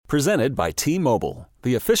Presented by T-Mobile,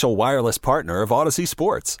 the official wireless partner of Odyssey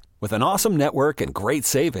Sports. With an awesome network and great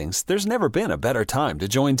savings, there's never been a better time to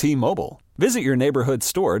join T-Mobile. Visit your neighborhood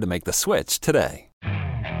store to make the switch today.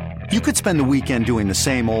 You could spend the weekend doing the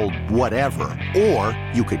same old whatever, or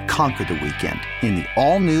you could conquer the weekend in the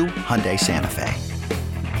all-new Hyundai Santa Fe.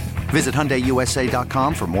 Visit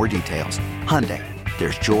HyundaiUSA.com for more details. Hyundai,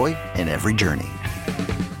 there's joy in every journey.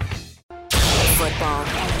 Football,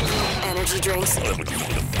 energy drinks,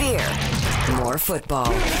 beer, more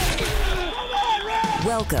football.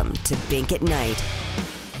 Welcome to Bink at Night.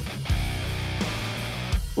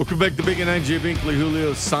 Welcome back to Bink at Night. Jay Binkley,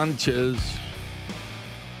 Julio Sanchez.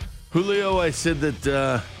 Julio, I said that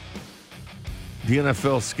the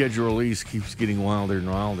NFL schedule release keeps getting wilder and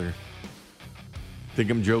wilder. Think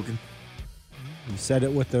I'm joking? You said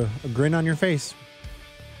it with a grin on your face.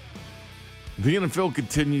 The NFL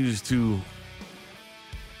continues to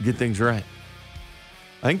get things right.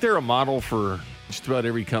 I think they're a model for just about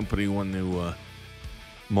every company when they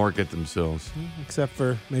market themselves. Except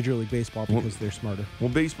for Major League Baseball because they're smarter.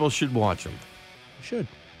 Well, baseball should watch them. Should.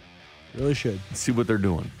 Really should. See what they're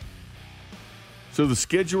doing. So the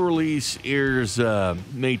schedule release airs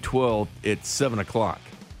May 12th at 7 o'clock.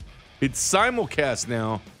 It's simulcast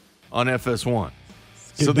now on FS1.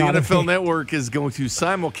 So the NFL Network is going to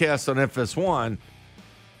simulcast on FS1.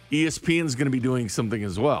 ESPN is going to be doing something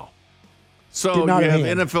as well. So you have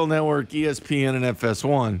NFL Network, ESPN, and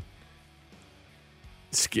FS1.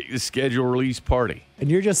 Schedule release party.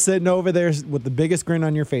 And you're just sitting over there with the biggest grin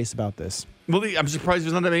on your face about this. Well, I'm surprised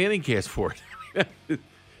there's not a Manning cast for it.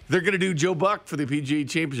 They're going to do Joe Buck for the PGA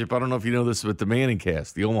Championship. I don't know if you know this, but the Manning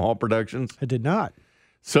cast, the Omaha Productions. I did not.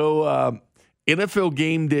 So NFL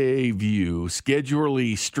Game Day View, schedule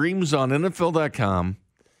release, streams on NFL.com,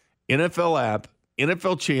 NFL app,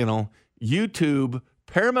 NFL channel, YouTube,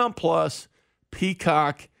 Paramount Plus,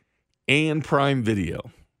 Peacock, and Prime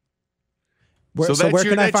Video. Where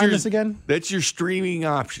can I find this again? That's your streaming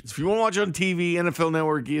options. If you want to watch on TV, NFL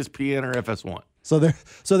Network, ESPN, or FS1.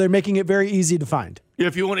 So they're making it very easy to find. Yeah,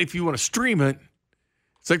 if you want to stream it,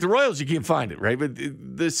 it's like the Royals, you can't find it, right? But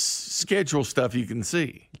this schedule stuff you can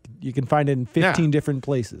see. You can find it in 15 different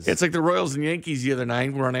places. It's like the Royals and Yankees the other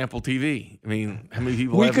night were on Apple TV. I mean, how many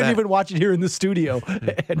people we have couldn't that? even watch it here in the studio,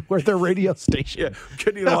 and we're the radio station. Yeah,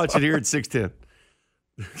 couldn't even watch it here at 610.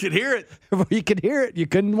 You could hear it. You could hear it. You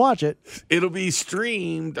couldn't watch it. It'll be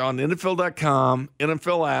streamed on NFL.com,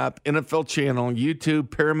 NFL app, NFL channel,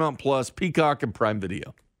 YouTube, Paramount Plus, Peacock, and Prime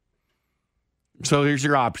Video. So here's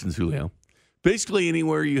your options, Julio. Basically,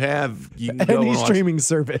 anywhere you can go any streaming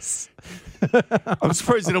service. I'm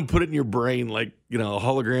surprised they don't put it in your brain, like, a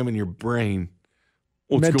hologram in your brain.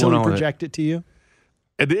 What's mentally going on project it to you.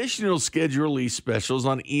 Additional schedule release specials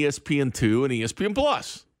on ESPN2 and ESPN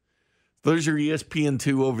Plus. There's your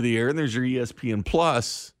ESPN2 over the air, and there's your ESPN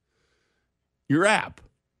Plus, your app,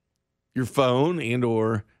 your phone, and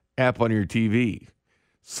or app on your TV.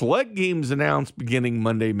 Select games announced beginning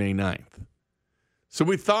Monday, May 9th. So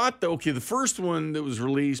we thought, the first one that was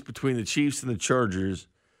released between the Chiefs and the Chargers,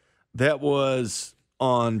 that was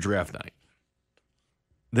on draft night.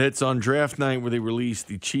 That's on draft night where they released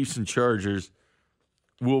the Chiefs and Chargers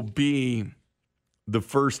will be the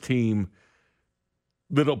first team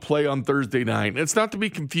that'll play on Thursday night. It's not to be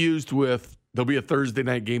confused with, there'll be a Thursday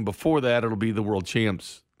night game before that. It'll be the world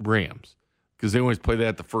champs, Rams, because they always play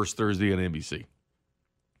that the first Thursday on NBC.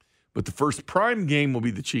 But the first prime game will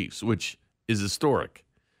be the Chiefs, which is historic.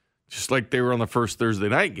 Just like they were on the first Thursday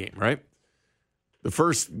night game, right? The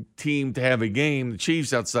first team to have a game, the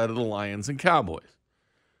Chiefs, outside of the Lions and Cowboys.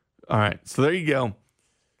 All right, so there you go.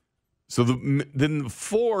 So then the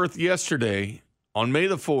 4th, yesterday, on May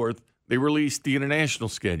the 4th, they released the international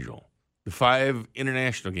schedule, the 5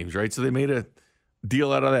 international games, right? So they made a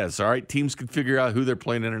deal out of that. So, all right, teams can figure out who they're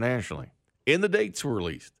playing internationally. And the dates were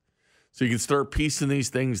released. So you can start piecing these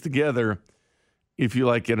things together if you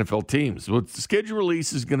like NFL teams. Well, the schedule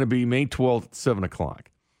release is going to be May 12th at 7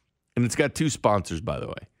 o'clock. And it's got 2 sponsors, by the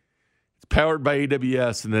way. It's powered by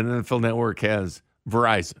AWS, and then NFL Network has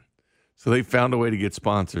Verizon. So they found a way to get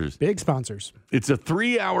sponsors. Big sponsors. It's a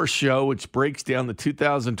 3-hour show which breaks down the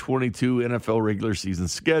 2022 NFL regular season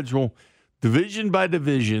schedule, division by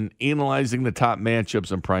division, analyzing the top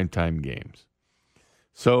matchups and primetime games.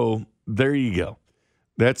 So there you go.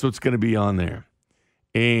 That's what's going to be on there.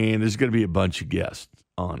 And there's going to be a bunch of guests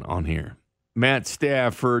on here. Matt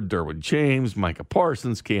Stafford, Derwin James, Micah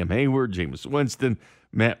Parsons, Cam Hayward, Jameis Winston,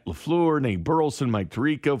 Matt LaFleur, Nate Burleson, Mike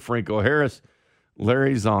Tirico, Franco Harris,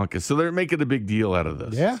 Larry Zonka. So they're making a big deal out of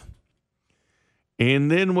this. Yeah.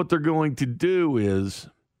 And then what they're going to do is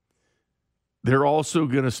they're also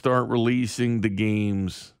going to start releasing the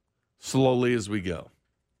games slowly as we go.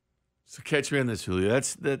 So catch me on this, Julio.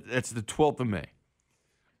 That's the 12th of May.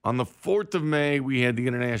 On the 4th of May, we had the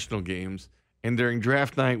international games, and during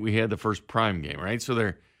draft night, we had the first prime game, right? So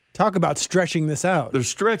they're Talk about stretching this out. They're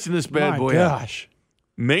stretching this bad My boy out. gosh.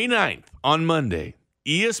 May 9th, on Monday,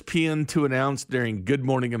 ESPN to announce during Good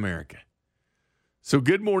Morning America. So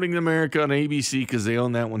Good Morning America on ABC, because they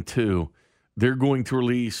own that one too, they're going to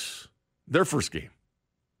release their first game.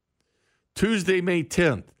 Tuesday, May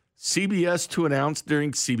 10th, CBS to announce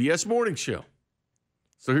during CBS Morning Show.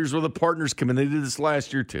 So here's where the partners come in. They did this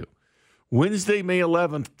last year too. Wednesday, May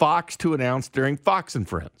 11th, Fox to announce during Fox and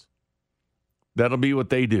Friends. That'll be what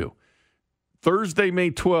they do. Thursday,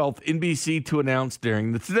 May 12th, NBC to announce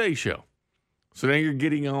during the Today Show. So now you're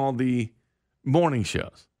getting all the morning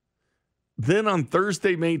shows. Then on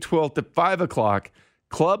Thursday, May 12th at 5 o'clock,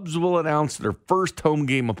 clubs will announce their first home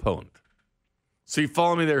game opponent. So you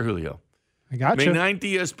follow me there, Julio. I got May you. 9th,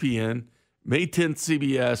 ESPN. May 10th,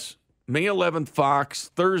 CBS. May 11th, Fox.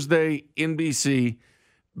 Thursday, NBC.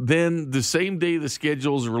 Then the same day the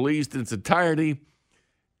schedule is released in its entirety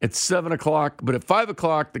at 7 o'clock. But at 5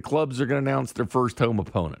 o'clock, the clubs are going to announce their first home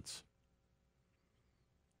opponents.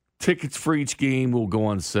 Tickets for each game will go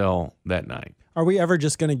on sale that night. Are we ever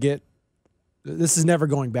just going to get – this is never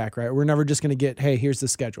going back, right? We're never just going to get, hey, here's the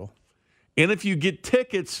schedule. And if you get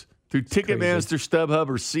tickets through Ticketmaster, StubHub,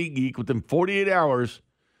 or SeatGeek within 48 hours,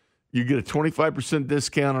 you get a 25%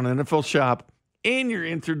 discount on NFL Shop, and you're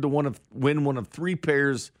entered to win one of 3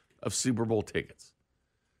 pairs of Super Bowl tickets.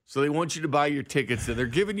 So they want you to buy your tickets, and they're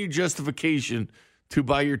giving you justification to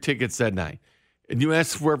buy your tickets that night. And you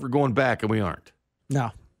ask if we're ever going back, and we aren't.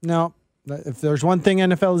 No. If there's one thing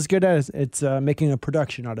NFL is good at, it's making a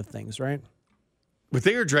production out of things, right? But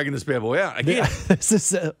they are dragging this bad boy out. Again, This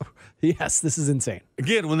is insane.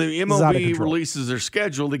 Again, when the This is out of MLB control. releases their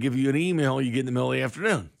schedule, they give you an email you get in the middle of the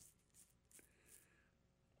afternoon.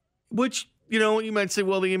 Which, you might say,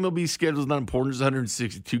 well, the MLB schedule is not important. It's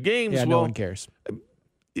 162 games. Yeah, well, no one cares.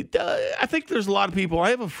 I think there's a lot of people.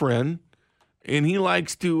 I have a friend, and he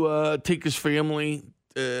likes to take his family.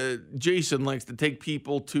 Jason likes to take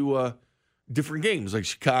people to different games, like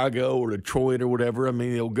Chicago or Detroit or whatever. I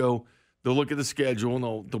mean, they'll look at the schedule,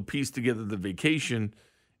 and they'll piece together the vacation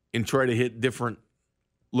and try to hit different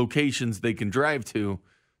locations they can drive to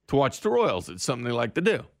watch the Royals. It's something they like to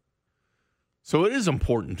do. So it is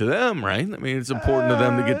important to them, right? I mean, it's important to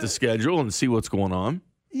them to get the schedule and see what's going on.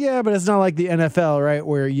 Yeah, but it's not like the NFL, right,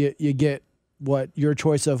 where you get your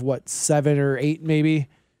choice of 7 or 8 maybe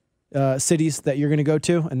cities that you're going to go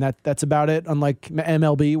to, and that's about it. Unlike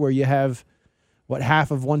MLB, where you have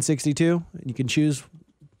half of 162, and you can choose,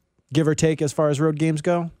 give or take, as far as road games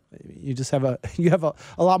go. You just have a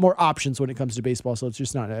lot more options when it comes to baseball, so it's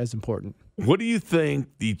just not as important. What do you think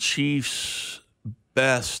the Chiefs'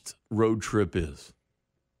 best road trip is?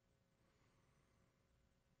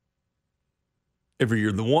 Every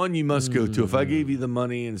year, the one you must go to. If I gave you the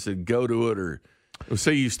money and said go to it, or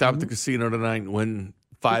say you stop at the casino tonight and win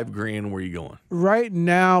 $5,000, where are you going? Right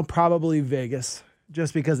now, probably Vegas,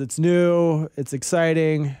 just because it's new, it's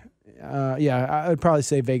exciting. I would probably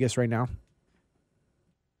say Vegas right now.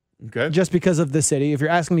 Okay. Just because of the city. If you're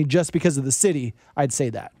asking me just because of the city, I'd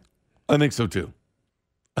say that. I think so too.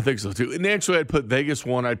 And actually, I'd put Vegas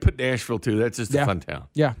one. I'd put Nashville too. That's just a fun town.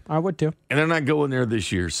 Yeah, I would too. And they're not going there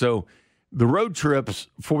this year. So the road trips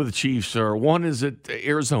for the Chiefs are, one is at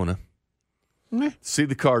Arizona. See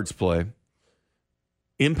the Cards play.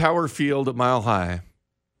 Empower Field at Mile High.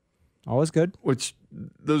 Always good. Which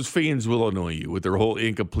those fans will annoy you with their whole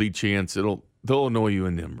incomplete chance. They'll annoy you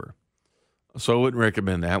in Denver. So I wouldn't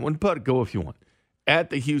recommend that one, but go if you want. At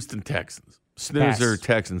the Houston Texans. Snoozer,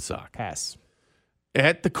 Texans sock. Pass.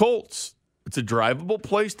 At the Colts. It's a drivable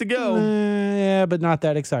place to go. Yeah, but not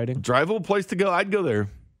that exciting. Drivable place to go. I'd go there.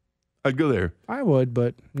 I would,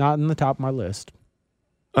 but not in the top of my list.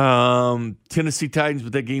 Tennessee Titans,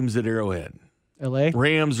 but that game's at Arrowhead. LA?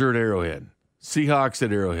 Rams are at Arrowhead. Seahawks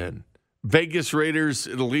at Arrowhead. Vegas Raiders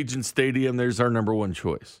at Allegiant Stadium. There's our number one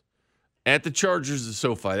choice. At the Chargers at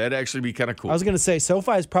SoFi. That'd actually be kind of cool. I was going to say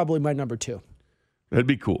SoFi is probably my number 2. That'd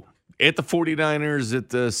be cool. At the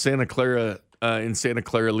 49ers at Santa Clara, in Santa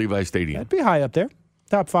Clara Levi Stadium. That'd be high up there.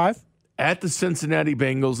 Top 5. At the Cincinnati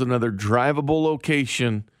Bengals, another drivable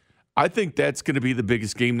location. I think that's going to be the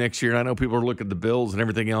biggest game next year. And I know people are looking at the Bills and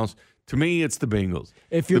everything else. To me, it's the Bengals.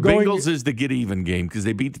 Bengals is the get-even game because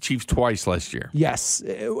they beat the Chiefs twice last year. Yes.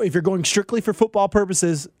 If you're going strictly for football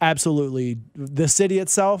purposes, absolutely. The city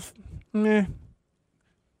itself, meh.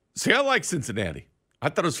 See, I like Cincinnati. I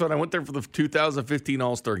thought it was fun. I went there for the 2015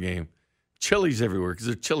 All-Star game. Chili's everywhere because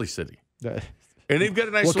it's a chili city. And they've got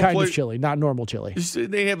a nice What little kind place. of chili? Not normal chili.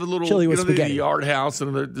 They have a little Chili with the spaghetti. yard house,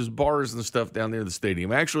 and there's bars and stuff down there at the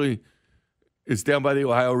stadium. Actually, it's down by the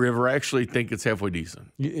Ohio River. I actually think it's halfway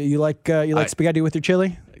decent. You like spaghetti with your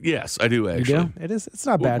chili? Yes, I do You actually. do? It's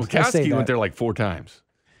not bad. I say Wachowski that. went there like 4 times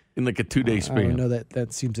in like a 2-day I span. don't know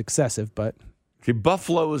that seems excessive, but Okay,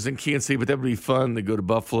 Buffalo is in Kansas City, but that would be fun to go to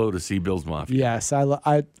Buffalo to see Bills Mafia. yes,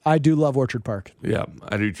 I do love Orchard Park. Yeah,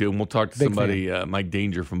 I do too. And we'll talk to Big somebody, Mike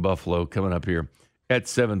Danger from Buffalo, coming up here at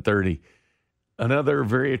 7:30. Another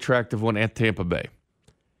very attractive one at Tampa Bay.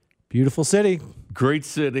 Beautiful city, Great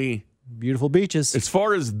city. beautiful beaches. As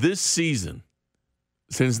far as this season,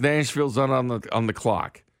 since Nashville's on the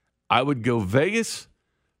clock, I would go Vegas,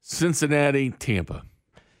 Cincinnati, Tampa.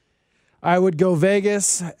 I would go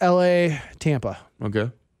Vegas, L.A., Tampa.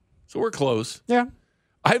 Okay. So we're close. Yeah.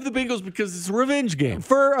 I have the Bengals because it's a revenge game.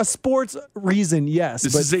 For a sports reason, yes.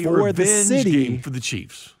 This but is a for the revenge city, game for the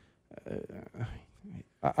Chiefs.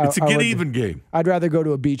 I It's a get-even game. I'd rather go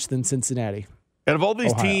to a beach than Cincinnati. Out of all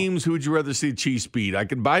these Ohio. teams, who would you rather see the Chiefs beat? I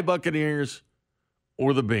can buy Buccaneers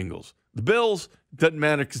or the Bengals. The Bills, doesn't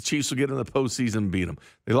matter because Chiefs will get in the postseason and beat them.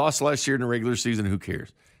 They lost last year in the regular season. Who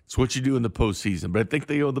cares? It's what you do in the postseason. But I think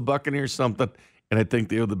they owe the Buccaneers something, and I think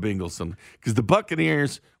they owe the Bengals something. Because the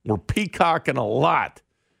Buccaneers were peacocking a lot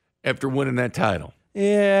after winning that title.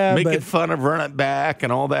 Yeah, Making but, fun of running back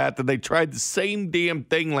and all that. That they tried the same damn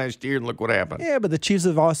thing last year, and look what happened. yeah, but the Chiefs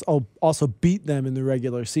have also beat them in the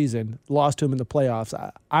regular season, lost to them in the playoffs.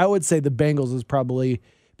 I would say the Bengals is probably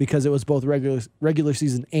because it was both regular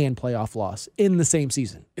season and playoff loss in the same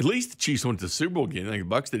season. At least the Chiefs went to the Super Bowl again. I think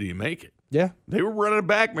the Bucs didn't even make it. Yeah. They were running it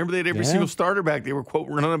back. Remember, they had every Yeah. single starter back. They were, quote,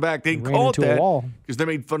 running it back. They didn't Ran call it into a that wall. because they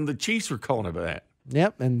made fun of the Chiefs for calling it that.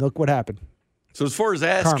 Yep, and look what happened. So as far as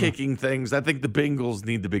ass-kicking things, I think the Bengals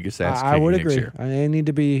need the biggest ass-kicking I would next agree. year. They need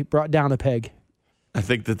to be brought down a peg. I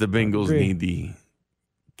think that the Bengals agree. need the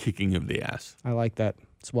kicking of the ass. I like that.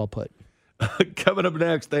 It's well put. Coming up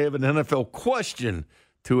next, they have an NFL question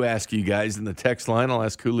to ask you guys in the text line. I'll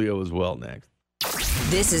ask Julio as well next.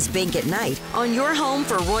 This is Bink at Night on your home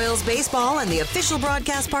for Royals baseball and the official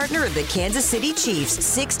broadcast partner of the Kansas City Chiefs,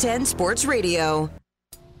 610 Sports Radio.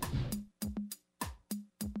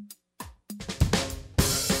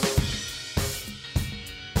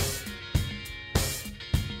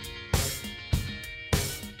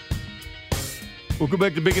 Welcome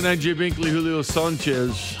back to Bink and Jay Binkley, Julio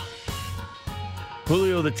Sanchez.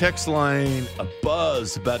 Julio, the text line, a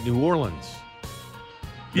buzz about New Orleans.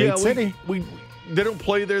 Great city. They don't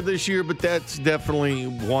play there this year, but that's definitely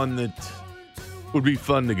one that would be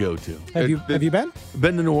fun to go to. Have you been?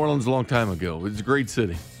 Been to New Orleans a long time ago. It's a great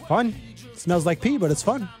city. Fun. Smells like pee, but it's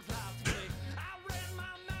fun.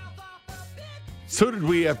 So did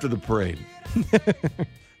we after the parade.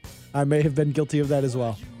 I may have been guilty of that as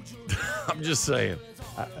well. I'm just saying.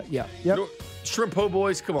 Yeah. Yep. Shrimp po'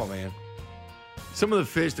 boys, come on, man. Some of the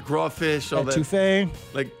fish, the crawfish, all that. Etouffee.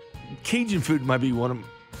 Like Cajun food might be one of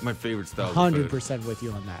my favorite styles. of food. 100% with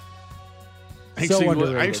you on that. Actually,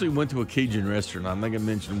 underrated. I actually went to a Cajun restaurant. I think I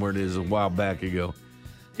mentioned where it is a while back ago.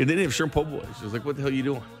 And they didn't have shrimp po' boys. I was like, what the hell are you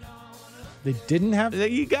doing? They didn't have.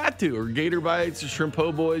 Like, you got to. Or gator bites or shrimp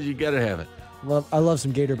po' boys, you got to have it. I love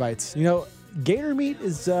some gator bites. You know, gator meat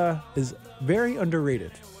is very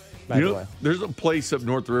underrated. By the way, there's a place up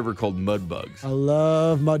North River called Mud Bugs. I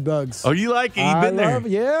love mud bugs. Oh, you like it? You've been there.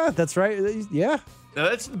 Yeah, that's right. Yeah. Now,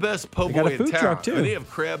 that's the best po' They boy got a in food town. truck, too. I mean, they have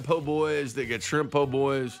crab po' boys. They got shrimp po'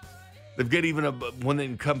 boys. They've got even one that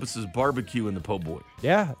encompasses barbecue in the po' boy.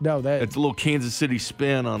 Yeah. No, It's a little Kansas City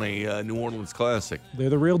spin on a New Orleans classic. they're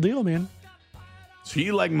the real deal, man. So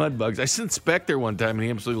you like Mud Bugs. I sent Spec there one time, and he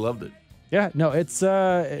absolutely loved it. Yeah. No, it's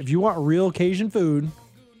if you want real Cajun food,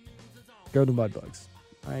 go to Mud Bugs.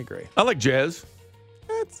 I agree. I like jazz.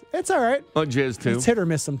 It's all right. I like jazz, too. It's hit or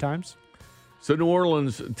miss sometimes. So New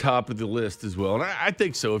Orleans, top of the list as well. And I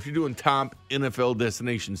think so. If you're doing top NFL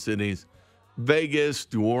destination cities, Vegas,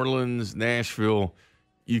 New Orleans, Nashville,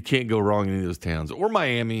 you can't go wrong in any of those towns. Or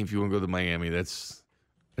Miami, if you want to go to Miami. It's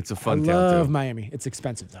a fun I town, love too. Miami. It's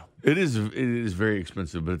expensive, though. It is very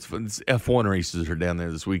expensive, but it's fun. It's F1 races are down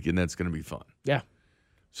there this weekend. That's going to be fun. Yeah.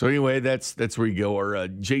 So anyway, that's where you go. Our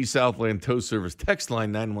J Southland Tow Service text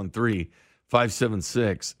line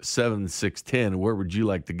 913-576-7610. Where would you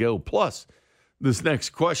like to go? Plus, this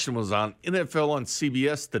next question was on NFL on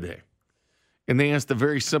CBS today. And they asked a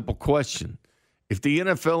very simple question. If the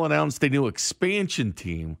NFL announced a new expansion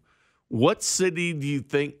team, what city do you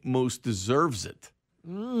think most deserves it?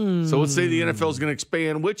 So let's say the NFL is going to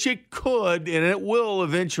expand, which it could, and it will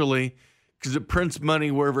eventually, because it prints money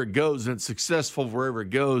wherever it goes, and it's successful wherever it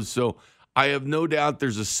goes. So I have no doubt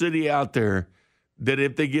there's a city out there that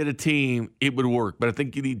if they get a team, it would work. But I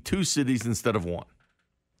think you need 2 cities instead of 1.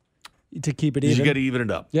 To keep it even. You got to even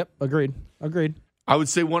it up. Yep, agreed. I would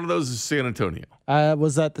say one of those is San Antonio.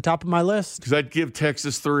 Was at the top of my list. Because I'd give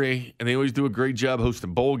Texas 3, and they always do a great job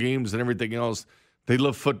hosting bowl games and everything else. They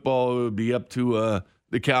love football. It would be up to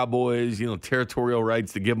the Cowboys, territorial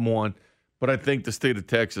rights to give them 1. But I think the state of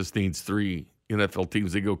Texas needs 3 NFL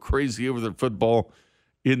teams. They go crazy over their football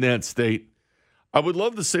in that state. I would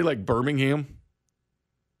love to say like Birmingham.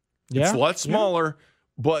 Yeah, it's a lot smaller,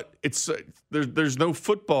 but it's there's no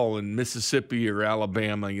football in Mississippi or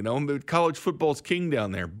Alabama. College football's king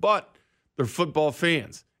down there, but they're football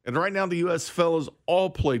fans. And right now, the U.S. fellas all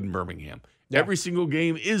played in Birmingham. Yeah. Every single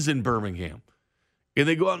game is in Birmingham, and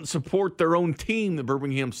they go out and support their own team, the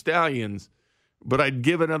Birmingham Stallions. But I'd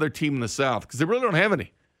give another team in the South because they really don't have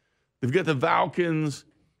any. They've got the Falcons.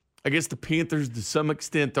 I guess the Panthers, to some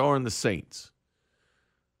extent, are, and the Saints.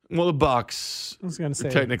 Well, the Bucks, I was going to say,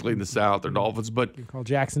 technically in the South, they're Dolphins, but you call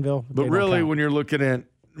Jacksonville. But really, when you're looking at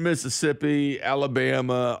Mississippi,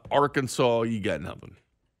 Alabama, Arkansas, you got nothing.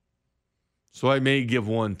 So I may give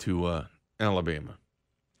 1 to Alabama.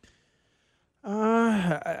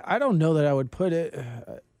 I don't know that I would put it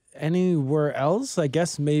anywhere else. I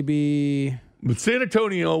guess maybe. But San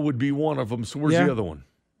Antonio would be one of them. So where's the other one?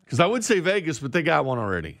 Because I would say Vegas, but they got one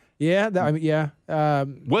already. Yeah,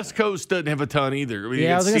 West Coast doesn't have a ton either.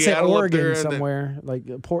 I was going to say Oregon somewhere,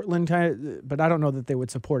 like Portland kind of, but I don't know that they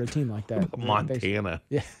would support a team like that. Montana.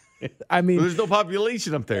 Yeah. I mean, there's no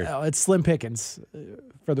population up there. It's slim pickings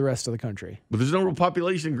for the rest of the country. But there's no real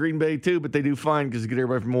population in Green Bay, too, but they do fine because you get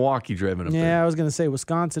everybody from Milwaukee driving up there. Yeah, I was going to say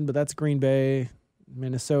Wisconsin, but that's Green Bay,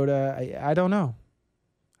 Minnesota. I don't know.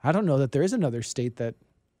 I don't know that there is another state that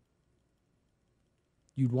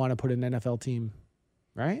you'd want to put an NFL team.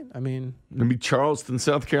 Right? I mean, maybe Charleston,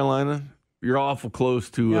 South Carolina. You're awful close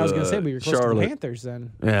to I was going to say, but you're close Charlotte. to the Panthers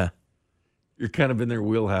then. Yeah. You're kind of in their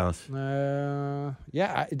wheelhouse. No.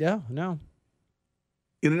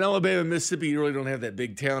 In an Alabama, Mississippi, you really don't have that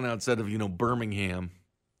big town outside of, Birmingham.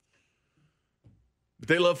 But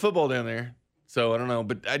they love football down there. So I don't know.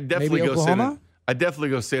 But I'd definitely maybe Oklahoma? I'd definitely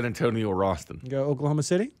go San Antonio or Austin. Go Oklahoma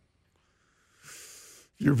City?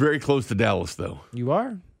 You're very close to Dallas, though. You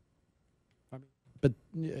are. But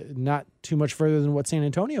not too much further than what San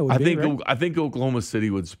Antonio would be, right? I think Oklahoma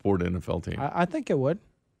City would support an NFL team. I think it would.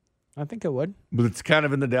 But it's kind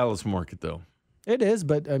of in the Dallas market, though. It is,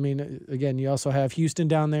 but, I mean, again, you also have Houston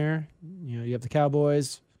down there. You have the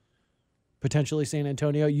Cowboys, potentially San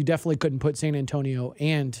Antonio. You definitely couldn't put San Antonio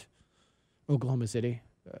and Oklahoma City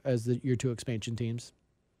as your 2 expansion teams.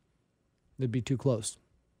 They'd be too close.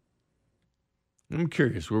 I'm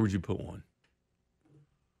curious. Where would you put one?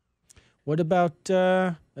 What about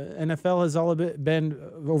NFL has all been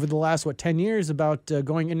over the last, 10 years about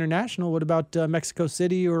going international? What about Mexico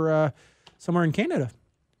City or somewhere in Canada?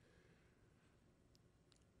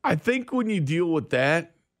 I think when you deal with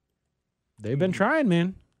that. They've been trying,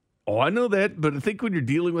 man. Oh, I know that. But I think when you're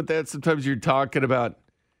dealing with that, sometimes you're talking about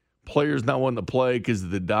players not wanting to play because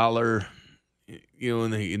of the dollar,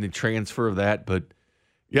 in the transfer of that. But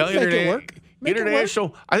yeah, make it work.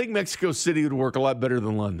 International. I think Mexico City would work a lot better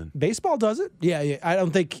than London. Baseball does it. Yeah. I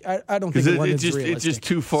don't think London's realistic. It's just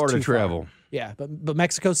too far to travel. Yeah, but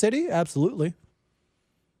Mexico City, absolutely.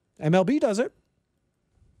 MLB does it.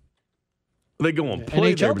 They go and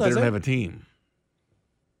play there, but they don't have a team.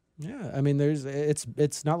 Yeah, I mean,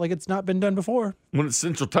 it's not like it's not been done before. When it's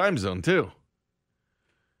Central Time Zone too.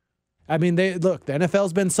 I mean, the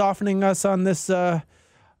NFL's been softening us on this,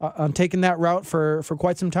 on taking that route for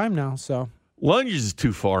quite some time now. So. Lunges is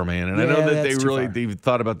too far, man. And I know that they've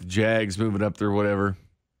thought about the Jags moving up there or whatever.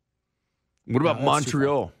 What about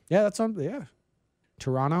Montreal? Yeah,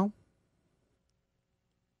 Toronto.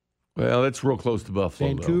 Well, that's real close to Buffalo.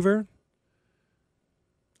 Vancouver.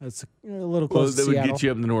 That's a little close to Seattle. That would get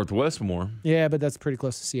you up in the Northwest more. Yeah, but that's pretty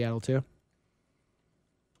close to Seattle, too.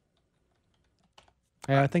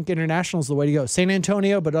 I think international is the way to go. San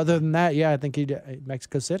Antonio, but other than that, I think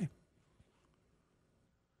Mexico City.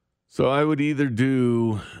 So I would either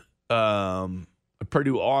do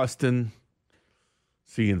Purdue, Austin.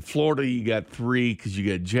 See, in Florida, you got 3 because you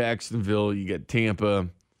got Jacksonville, you got Tampa,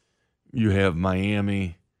 you have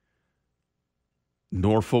Miami,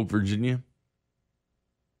 Norfolk, Virginia.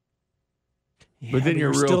 Yeah, but then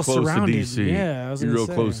you're real close to D.C. Yeah, I was you're real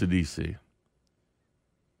close to D.C.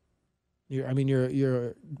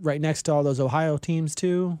 You're right next to all those Ohio teams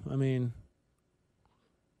too. I mean,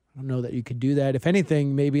 I don't know that you could do that. If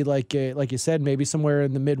anything, maybe like you said, maybe somewhere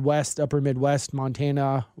in the Midwest, upper Midwest,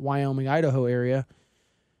 Montana, Wyoming, Idaho area. I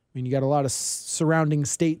mean, you got a lot of surrounding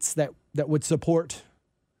states that would support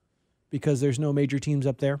because there's no major teams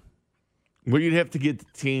up there. Well, you'd have to get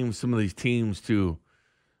some of these teams to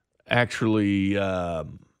actually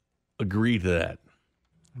agree to that.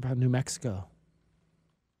 What about New Mexico?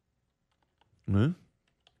 Hmm?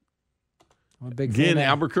 I'm a big Again, fan of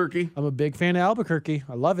Albuquerque. I'm a big fan of Albuquerque.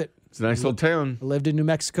 I love it. It's a nice little town. I lived in New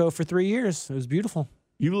Mexico for 3 years. It was beautiful.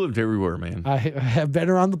 You lived everywhere, man. I have been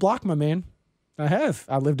around the block, my man. I have.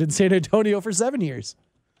 I lived in San Antonio for 7 years.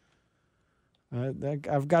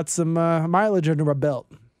 I've got some mileage under my belt.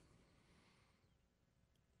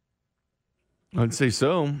 I'd say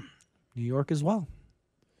so. New York as well.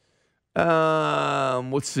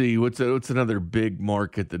 Let's see. What's another big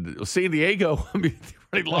market? San Diego. I mean,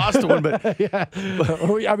 they already lost one, but Yeah.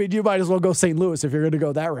 I mean, you might as well go St. Louis if you're going to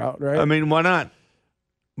go that route, right? I mean, why not?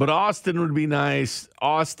 But Austin would be nice.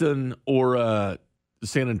 Austin or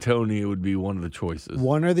San Antonio would be one of the choices.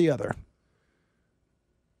 One or the other.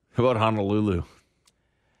 How about Honolulu?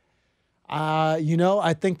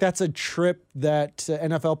 I think that's a trip that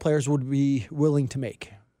NFL players would be willing to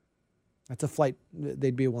make. That's a flight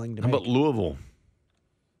they'd be willing to How make. about Louisville?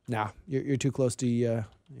 Nah, you're too close to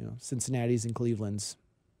Cincinnati's and Cleveland's.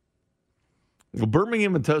 Well,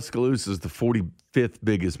 Birmingham and Tuscaloosa is the 45th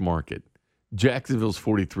biggest market. Jacksonville's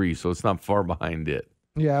 43, so it's not far behind it.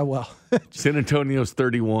 Yeah, well, San Antonio's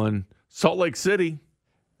 31. Salt Lake City.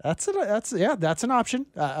 that's an option.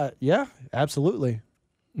 Yeah, absolutely.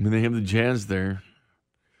 I mean, they have the Jazz there.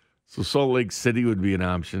 So Salt Lake City would be an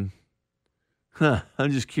option. Huh.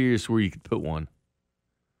 I'm just curious where you could put one.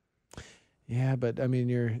 Yeah, but I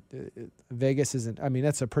mean, Vegas isn't. I mean,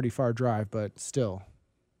 that's a pretty far drive, but still.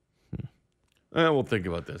 We'll think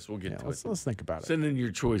about this. We'll get to it. Let's think about it. Send in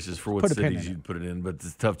your choices for what Put a pin cities in it. you'd put it in, but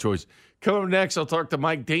it's a tough choice. Coming up next, I'll talk to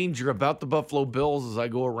Mike Danger about the Buffalo Bills as I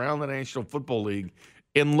go around the National Football League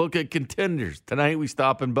and look at contenders. Tonight, we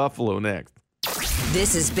stop in Buffalo next.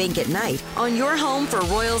 This is Bink at Night on your home for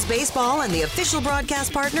Royals baseball and the official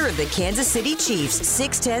broadcast partner of the Kansas City Chiefs,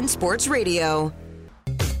 610 Sports Radio.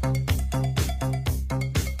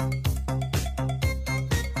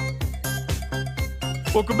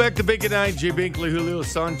 Welcome back to Bink at Night. Jay Binkley, Julio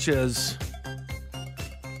Sanchez.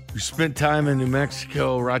 We spent time in New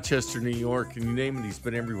Mexico, Rochester, New York, and you name it, he's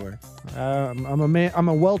been everywhere. I'm a man. I'm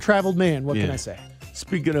a well-traveled man. What can I say?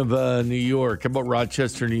 Speaking of New York, how about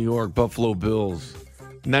Rochester, New York, Buffalo Bills?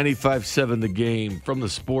 95.7 The Game from the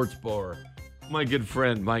sports bar. My good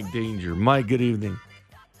friend, Mike Danger. Mike, good evening.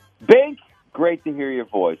 Bink, great to hear your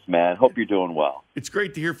voice, man. Hope you're doing well. It's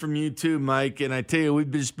great to hear from you too, Mike. And I tell you,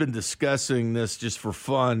 we've just been discussing this just for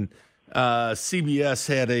fun. CBS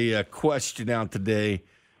had a question out today.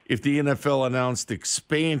 If the NFL announced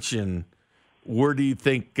expansion, where do you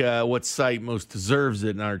think what site most deserves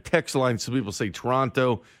it? And our text line, some people say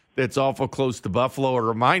Toronto. That's awful close to Buffalo. Or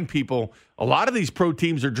remind people, a lot of these pro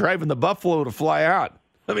teams are driving to Buffalo to fly out.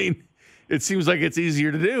 I mean, it seems like it's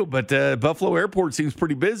easier to do, but Buffalo Airport seems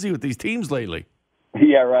pretty busy with these teams lately.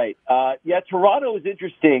 Yeah, right. Toronto is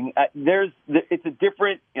interesting. It's a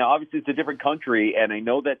different, obviously it's a different country, and I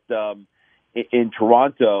know that in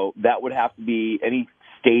Toronto, that would have to be any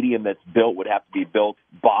stadium that's built would have to be built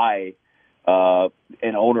by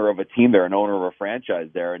an owner of a team there, an owner of a franchise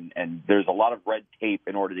there, and there's a lot of red tape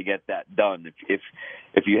in order to get that done.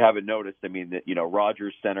 If you haven't noticed, I mean,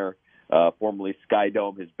 Rogers Center, formerly Sky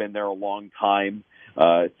Dome, has been there a long time.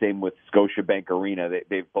 Same with Scotiabank Arena.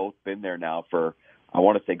 They've both been there now for, I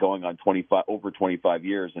want to say, going on over 25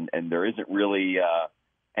 years, and there isn't really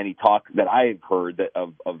any talk that I've heard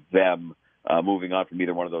of them moving on from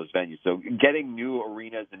either one of those venues. So getting new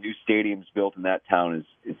arenas and new stadiums built in that town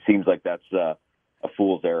it seems like that's a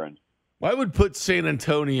fool's errand. Well, I would put San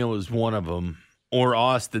Antonio as one of them, or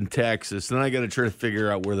Austin, Texas. Then I got to try to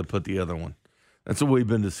figure out where to put the other one. That's what we've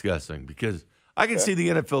been discussing, because I can see the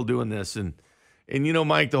NFL doing this. And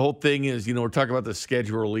Mike, the whole thing is, we're talking about the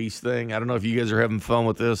schedule release thing. I don't know if you guys are having fun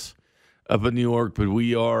with this up in New York, but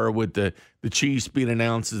we are, with the Chiefs being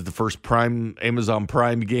announced as the first Amazon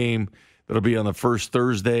Prime game. That'll be on the first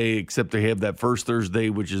Thursday, except they have that first Thursday,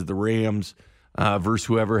 which is the Rams versus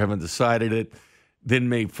whoever, haven't decided it. Then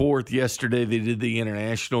May 4th, yesterday, they did the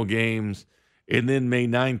international games. And then May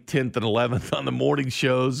 9th, 10th, and 11th on the morning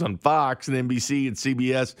shows on Fox and NBC and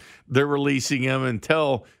CBS, they're releasing them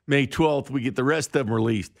until May 12th. We get the rest of them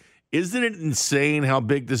released. Isn't it insane how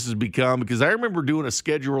big this has become? Because I remember doing a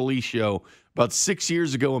schedule release show about 6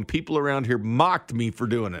 years ago, and people around here mocked me for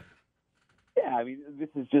doing it. Yeah, I mean, this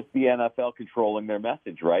is just the NFL controlling their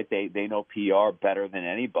message, right? They know PR better than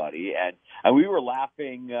anybody. And we were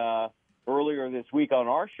laughing earlier this week on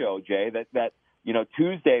our show, Jay, that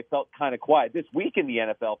Tuesday felt kind of quiet. This week in the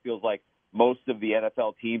NFL feels like most of the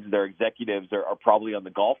NFL teams, their executives are probably on the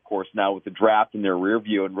golf course now with the draft in their rear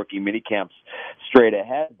view and rookie minicamps straight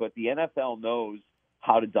ahead. But the NFL knows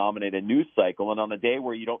how to dominate a news cycle. And on the day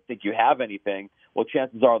where you don't think you have anything, well,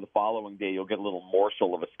 chances are the following day you'll get a little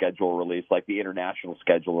morsel of a schedule release, like the international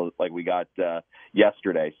schedule, like we got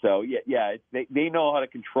yesterday. So, they know how to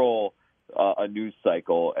control a news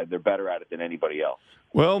cycle, and they're better at it than anybody else.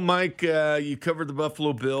 Well, Mike, you covered the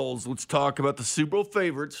Buffalo Bills. Let's talk about the Super Bowl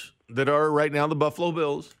favorites that are right now the Buffalo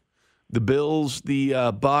Bills. The Bills,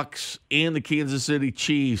 the Bucks, and the Kansas City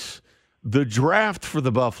Chiefs. The draft for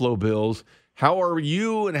the Buffalo Bills. How are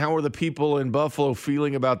you and how are the people in Buffalo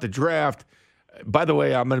feeling about the draft? By the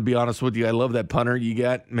way, I'm going to be honest with you. I love that punter you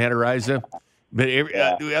got, Matt Hr2. But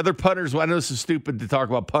the other punters, well, I know this is stupid to talk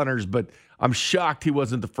about punters, but I'm shocked he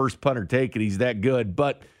wasn't the first punter taken. He's that good.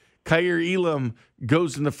 But Night Hr2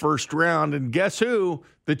 goes in the first round, and guess who?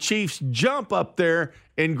 The Chiefs jump up there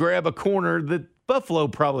and grab a corner that Buffalo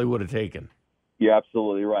probably would have taken. You're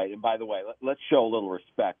absolutely right. And by the way, let's show a little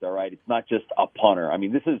respect, all right? It's not just a punter. I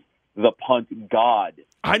mean, this is the punt god.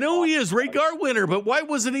 I know he is, Ray Garwinter, but why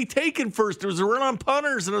wasn't he taken first? There was a run on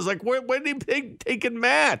punters, and I was like, why did he taken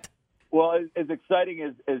Matt? Well, as exciting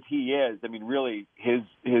as he is, I mean, really, his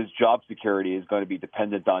job security is going to be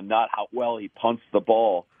dependent on not how well he punts the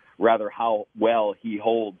ball, rather how well he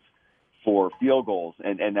holds for field goals.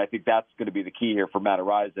 And I think that's going to be the key here for Matt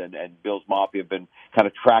Hr2, and Bills Mafia have been kind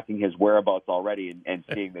of tracking his whereabouts already and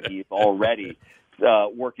seeing that he's already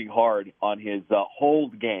working hard on his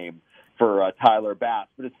hold game for Tyler Bass.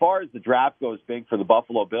 But as far as the draft goes, Bink, for the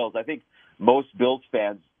Buffalo Bills, I think most Bills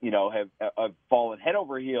fans, have fallen head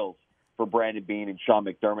over heels for Brandon Beane and Sean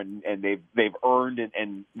McDermott, and they've earned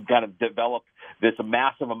and kind of developed this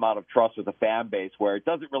massive amount of trust with the fan base where it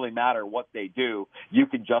doesn't really matter what they do, you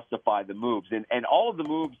can justify the moves. And all of the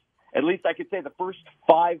moves, at least I could say the first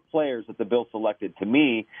 5 players that the Bills selected, to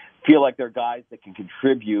me, feel like they're guys that can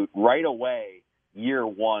contribute right away year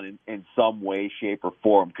one in some way, shape, or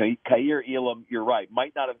form. Night Hr2, you're right,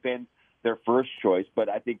 might not have been their first choice, but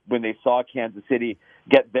I think when they saw Kansas City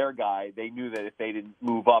get their guy, they knew that if they didn't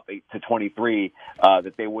move up 8 to 23,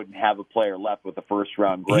 that they wouldn't have a player left with the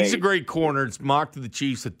first-round grade. He's a great corner. It's mocked to the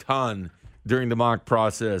Chiefs a ton during the mock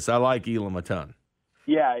process. I like Elam a ton.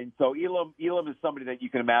 Yeah, and so Elam is somebody that you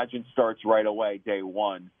can imagine starts right away, day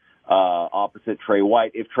one, opposite Trey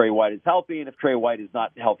White. If Trey White is healthy, and if Trey White is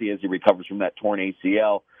not healthy as he recovers from that torn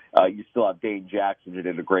ACL, you still have Dane Jackson, who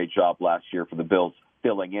did a great job last year for the Bills,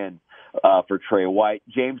 filling in for Trey White.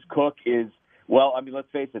 James Cook is, well, I mean, let's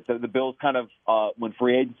face it, the Bills kind of, when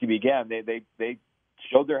free agency began, they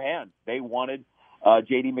showed their hand. They wanted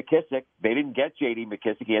J.D. McKissick. They didn't get J.D.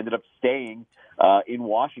 McKissick. He ended up staying in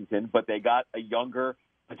Washington, but they got a younger,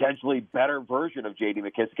 potentially better version of J.D.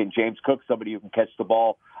 McKissick and James Cook, somebody who can catch the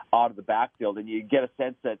ball out of the backfield. And you get a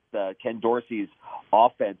sense that Ken Dorsey's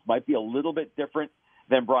offense might be a little bit different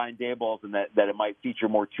than Brian Daboll's, and that it might feature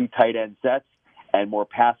more 2 tight end sets and more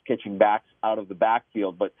pass-catching backs out of the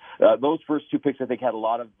backfield. But those first 2 picks, I think, had a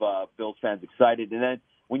lot of Bills fans excited. And then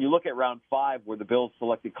when you look at round 5, where the Bills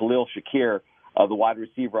selected Khalil Shakir, the wide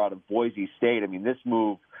receiver out of Boise State, I mean, this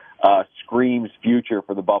move screams future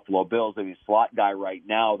for the Buffalo Bills. I mean, slot guy right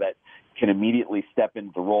now that can immediately step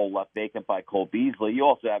into the role left vacant by Cole Beasley. You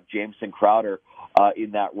also have Jamison Crowder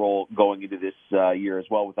in that role going into this year as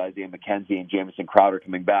well, with Isaiah McKenzie and Jamison Crowder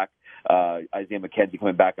coming back. Isaiah McKenzie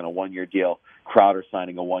coming back on a 1-year deal, Crowder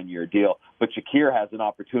signing a 1-year deal. But Shakir has an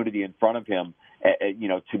opportunity in front of him,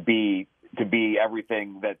 to be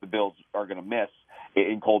everything that the Bills are going to miss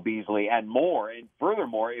in Cole Beasley and more. And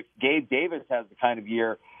furthermore, if Gabe Davis has the kind of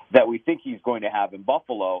year that we think he's going to have in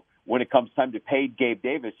Buffalo, when it comes time to pay Gabe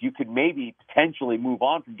Davis, you could maybe potentially move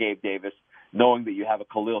on from Gabe Davis, knowing that you have a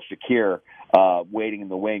Khalil Shakir waiting in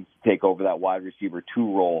the wings to take over that wide receiver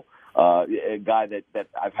 2 role. A guy that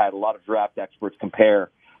I've had a lot of draft experts compare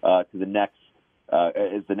to the next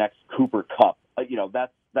Cooper Kupp.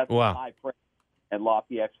 That's wow. A high praise and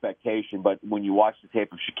lofty expectation. But when you watch the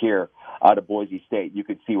tape of Shakir out of Boise State, you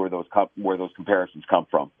could see where those comparisons come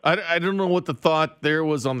from. I don't know what the thought there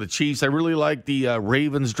was on the Chiefs. I really like the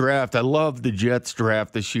Ravens draft. I love the Jets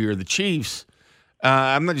draft this year. The Chiefs,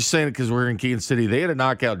 I'm not just saying it because we're in Kansas City. They had a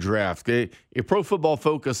knockout draft. If Pro Football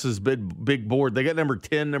Focus is big board, they got number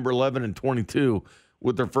 10, number 11, and 22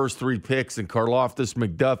 with their first 3 picks, and Karlaftis,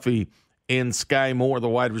 McDuffie, and Sky Moore, the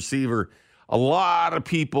wide receiver. A lot of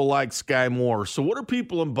people like Sky Moore. So what are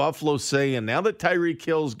people in Buffalo saying? Now that Tyreek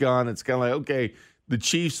Hill's gone, it's kind of like, okay, the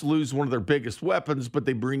Chiefs lose one of their biggest weapons, but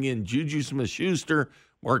they bring in Juju Smith-Schuster,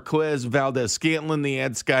 Marquez Valdez-Scantling, they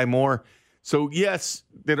add Sky Moore. So, yes,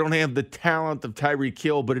 they don't have the talent of Tyreek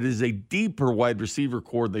Hill, but it is a deeper wide receiver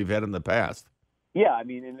core they've had in the past. Yeah, I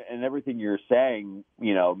mean, and everything you're saying,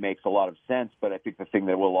 makes a lot of sense. But I think the thing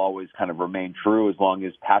that will always kind of remain true as long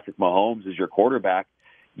as Patrick Mahomes is your quarterback,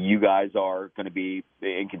 you guys are going to be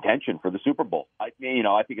in contention for the Super Bowl. I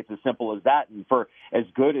think it's as simple as that. And for as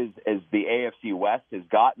good as the AFC West has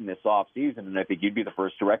gotten this offseason, and I think you'd be the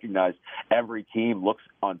first to recognize every team looks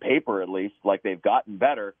on paper, at least, like they've gotten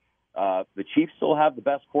better. The Chiefs still have the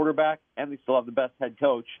best quarterback, and they still have the best head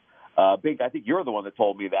coach. Bink, I think you're the one that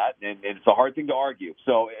told me that, and it's a hard thing to argue.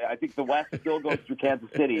 So I think the West still goes through Kansas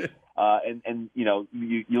City, and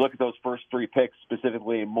you look at those first three picks,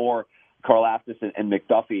 specifically Moore, Karlaftis, and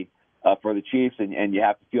McDuffie for the Chiefs, and you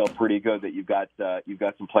have to feel pretty good that you've got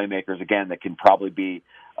some playmakers again that can probably be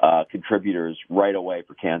contributors right away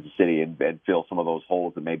for Kansas City and fill some of those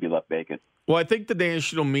holes that may be left vacant. Well, I think the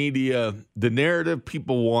national media, the narrative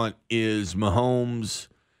people want is Mahomes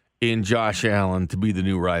and Josh Allen to be the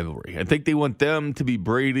new rivalry. I think they want them to be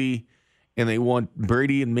Brady, and they want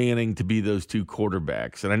Brady and Manning to be those two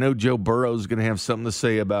quarterbacks. And I know Joe Burrow is going to have something to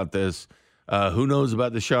say about this. Who knows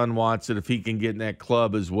about Deshaun Watson, if he can get in that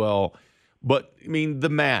club as well. But, I mean, the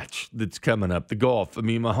match that's coming up, the golf. I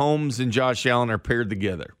mean, Mahomes and Josh Allen are paired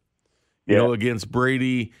together, against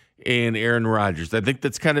Brady and Aaron Rodgers. I think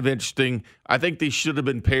that's kind of interesting. I think they should have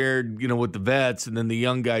been paired, with the vets and then the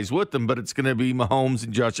young guys with them, but it's going to be Mahomes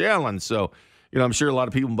and Josh Allen. So, I'm sure a lot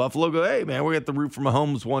of people in Buffalo go, hey, man, we got to root for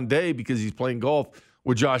Mahomes one day because he's playing golf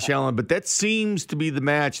with Josh Allen. But that seems to be the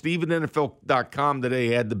match. Even NFL.com today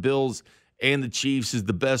had the Bills and the Chiefs as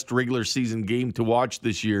the best regular season game to watch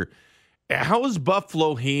this year. How is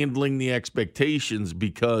Buffalo handling the expectations?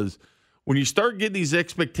 Because when you start getting these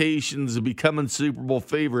expectations of becoming Super Bowl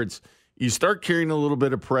favorites, you start carrying a little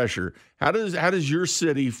bit of pressure. How does your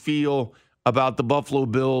city feel about the Buffalo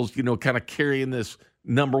Bills, kind of carrying this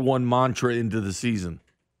number one mantra into the season?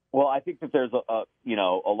 Well, I think that there's a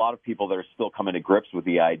lot of people that are still coming to grips with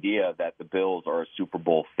the idea that the Bills are a Super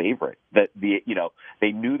Bowl favorite. That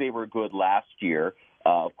they knew they were good last year.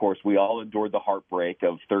 Of course, we all endured the heartbreak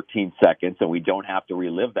of 13 seconds, and we don't have to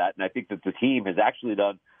relive that. And I think that the team has actually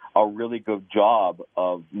done a really good job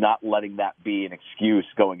of not letting that be an excuse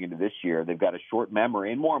going into this year. They've got a short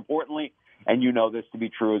memory, and more importantly, and you know this to be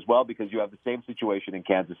true as well because you have the same situation in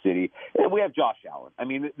Kansas City. And we have Josh Allen. I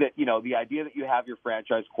mean, the idea that you have your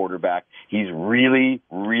franchise quarterback, he's really,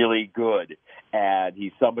 really good. And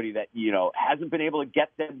he's somebody that, hasn't been able to get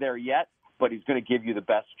them there yet, but he's going to give you the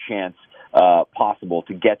best chance possible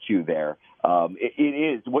to get you there.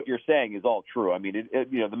 It is, what you're saying is all true. I mean,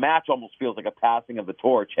 the match almost feels like a passing of the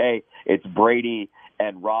torch. Hey, it's Brady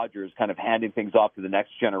and Rodgers kind of handing things off to the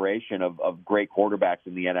next generation of great quarterbacks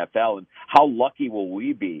in the NFL. And how lucky will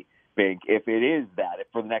we be, Bink, if it is that, if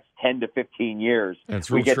for the next 10 to 15 years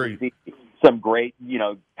we get to see some great,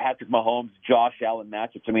 Patrick Mahomes, Josh Allen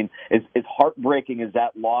matchups. I mean, as heartbreaking as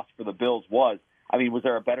that loss for the Bills was, I mean, was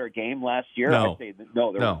there a better game last year? No. I'd say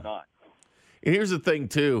no, there was not. And here's the thing,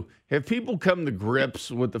 too. Have people come to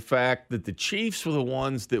grips with the fact that the Chiefs were the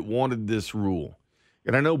ones that wanted this rule?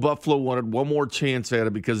 And I know Buffalo wanted one more chance at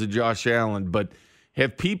it because of Josh Allen, but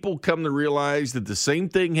have people come to realize that the same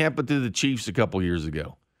thing happened to the Chiefs a couple years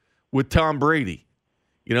ago with Tom Brady?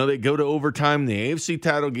 They go to overtime in the AFC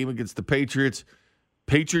title game against the Patriots.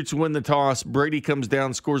 Patriots win the toss. Brady comes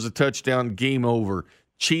down, scores a touchdown, game over.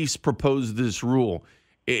 Chiefs proposed this rule.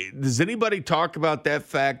 Does anybody talk about that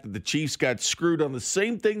fact that the Chiefs got screwed on the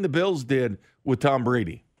same thing the Bills did with Tom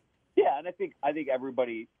Brady? Yeah, and I think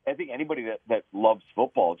anybody that loves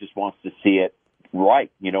football just wants to see it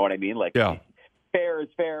right. You know what I mean? Like, yeah. Fair is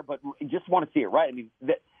fair, but you just want to see it right. I mean,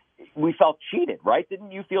 we felt cheated, right?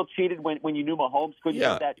 Didn't you feel cheated when you knew Mahomes couldn't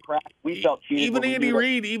get that crack? We felt cheated. Even Andy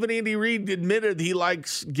Reid admitted he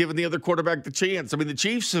likes giving the other quarterback the chance. I mean, the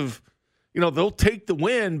Chiefs have. They'll take the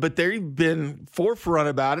win, but they've been forefront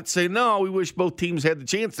about it, saying, no, we wish both teams had the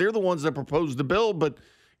chance. They're the ones that proposed the bill, but,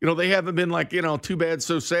 they haven't been like, too bad,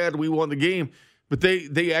 so sad, we won the game. But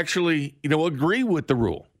they actually, agree with the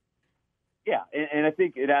rule. Yeah, and I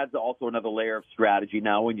think it adds also another layer of strategy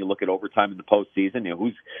now when you look at overtime in the postseason.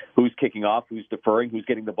 Who's kicking off, who's deferring, who's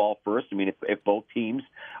getting the ball first. I mean, if both teams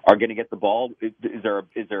are going to get the ball, is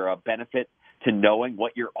there a benefit to knowing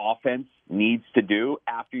what your offense needs to do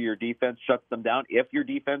after your defense shuts them down? If your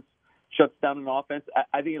defense shuts down an offense,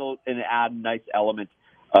 I think it'll add a nice element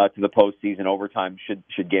to the postseason overtime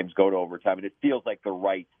should games go to overtime, and it feels like the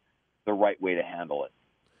right way to handle it.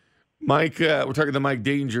 Mike, we're talking to Mike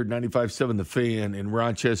Danger, 95.7 The Fan in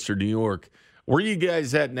Rochester, New York. Where are you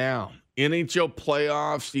guys at now? NHL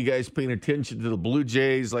playoffs? You guys paying attention to the Blue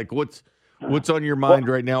Jays? Like, what's What's on your mind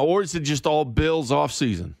right now? Or is it just all Bills off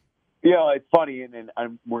season? It's funny,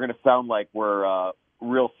 and we're going to sound like we're a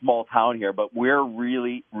real small town here, but we're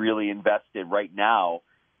really, really invested right now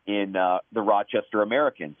in the Rochester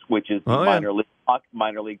Americans, which is the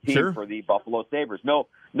minor league team for the Buffalo Sabres. No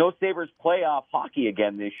Sabres playoff hockey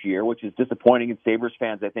again this year, which is disappointing. And Sabres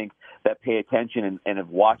fans, I think, that pay attention and have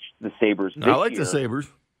watched the Sabres this year. I like the Sabres.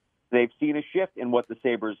 They've seen a shift in what the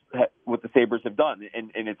Sabres have done,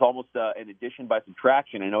 and it's almost an addition by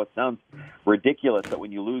subtraction. I know it sounds ridiculous that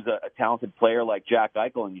when you lose a talented player like Jack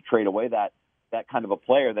Eichel and you trade away that kind of a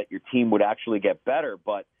player, that your team would actually get better.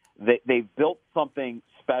 But they've built something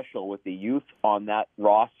special with the youth on that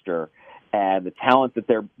roster and the talent that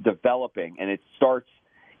they're developing, and it starts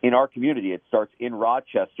in our community. It starts in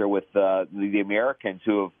Rochester with the Americans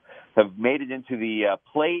who have made it into the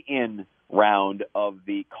play-in round of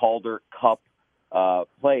the Calder Cup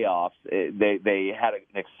playoffs. They had an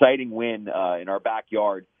exciting win in our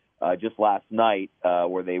backyard just last night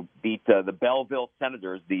where they beat the Belleville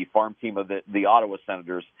Senators, the farm team of the Ottawa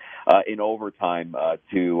Senators, in overtime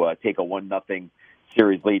to take a 1-0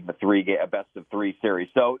 series lead in a best-of-3 series.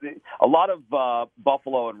 So a lot of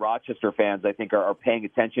Buffalo and Rochester fans, I think, are paying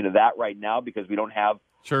attention to that right now because we don't have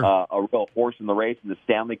a real horse in the race in the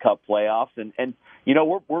Stanley Cup playoffs. And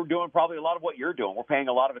we're doing probably a lot of what you're doing. We're paying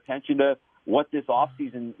a lot of attention to what this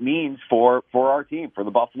offseason means for our team, for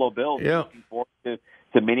the Buffalo Bills. Yeah. Looking forward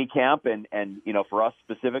to mini camp, and for us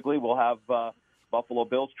specifically, we'll have Buffalo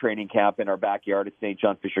Bills training camp in our backyard at St.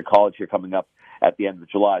 John Fisher College here coming up at the end of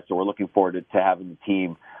July. So we're looking forward to having the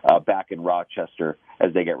team back in Rochester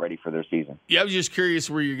as they get ready for their season. Yeah, I was just curious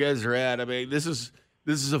where you guys are at. I mean, this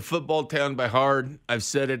is a football town by heart. I've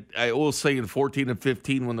said it. I will say in 14 and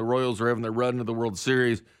 15 when the Royals were having their run to the World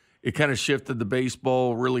Series, it kind of shifted the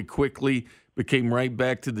baseball really quickly, became right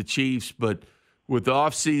back to the Chiefs. But with the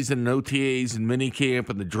offseason and OTAs and minicamp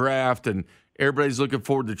and the draft, and everybody's looking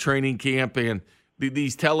forward to training camp and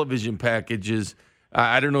these television packages,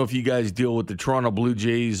 I don't know if you guys deal with the Toronto Blue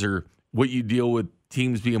Jays or what you deal with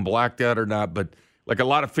teams being blacked out or not, but like a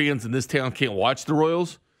lot of fans in this town can't watch the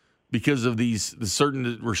Royals because of the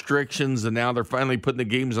certain restrictions, and now they're finally putting the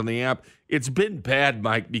games on the app. It's been bad,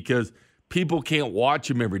 Mike, because people can't watch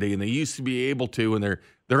them every day, and they used to be able to, and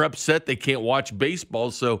they're upset they can't watch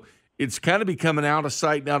baseball. So it's kind of becoming out of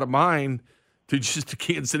sight and out of mind to just the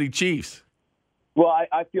Kansas City Chiefs. Well,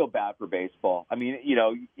 I feel bad for baseball. I mean,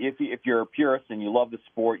 if you're a purist and you love the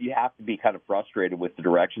sport, you have to be kind of frustrated with the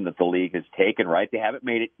direction that the league has taken, right? They haven't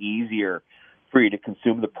made it easier for you to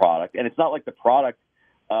consume the product. And it's not like the product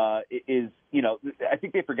is, I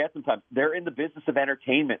think they forget sometimes they're in the business of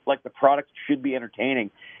entertainment. Like the product should be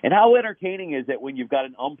entertaining. And how entertaining is it when you've got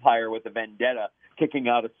an umpire with a vendetta kicking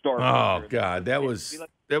out a star? Oh God, that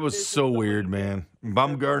was so weird, man.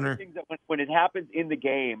 Bumgarner. When it happens in the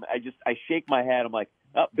game, I shake my head. I'm like,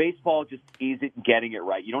 baseball just isn't getting it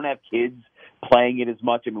right. You don't have kids playing it as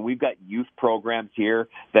much. I mean, we've got youth programs here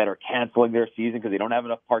that are canceling their season because they don't have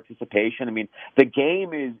enough participation. I mean, the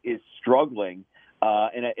game is struggling.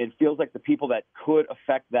 And it feels like the people that could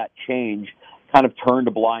affect that change kind of turned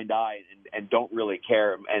a blind eye and don't really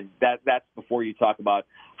care. And that's before you talk about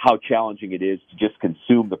how challenging it is to just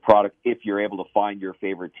consume the product if you're able to find your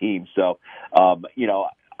favorite team. So,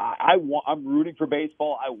 I'm rooting for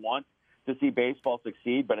baseball. I want to see baseball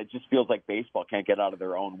succeed, but it just feels like baseball can't get out of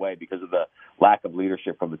their own way because of the lack of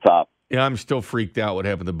leadership from the top. Yeah, I'm still freaked out what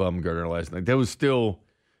happened to Bumgarner last night. That was still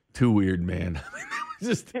too weird, man.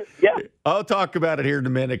 I'll talk about it here in a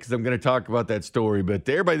minute because I'm going to talk about that story. But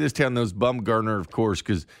everybody in this town knows Bumgarner, of course,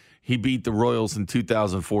 because he beat the Royals in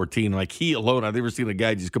 2014. Like he alone, I've never seen a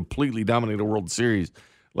guy just completely dominate a World Series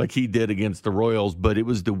like he did against the Royals. But it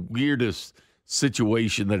was the weirdest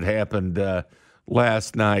situation that happened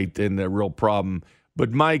last night and a real problem.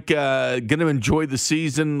 But Mike, going to enjoy the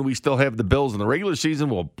season. We still have the Bills in the regular season.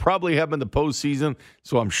 We'll probably have them in the postseason.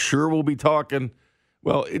 So I'm sure we'll be talking.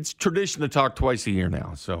 Well, it's tradition to talk twice a year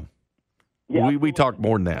now, so we talk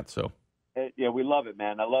more than that. So yeah, we love it,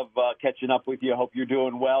 man. I love catching up with you. I hope you're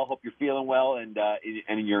doing well. Hope you're feeling well, and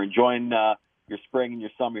you're enjoying your spring and your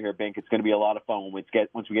summer here, Bink. It's going to be a lot of fun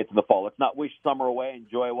once we get to the fall. Let's not wish summer away.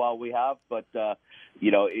 Enjoy it while we have, but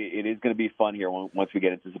it is going to be fun here once we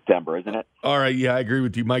get into September, isn't it? All right, yeah, I agree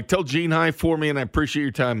with you, Mike. Tell Gene hi for me, and I appreciate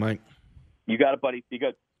your time, Mike. You got it, buddy. Be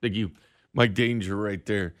good. Thank you. Mike Danger right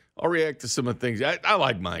there. I'll react to some of the things. I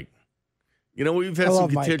like Mike. We've had some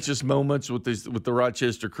contentious moments with the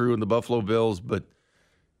Rochester crew and the Buffalo Bills, but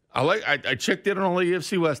I checked in on all the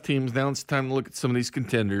AFC West teams. Now it's time to look at some of these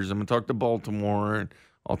contenders. I'm going to talk to Baltimore, and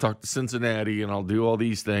I'll talk to Cincinnati, and I'll do all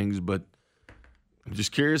these things, but I'm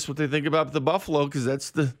just curious what they think about the Buffalo because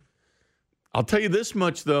that's I'll tell you this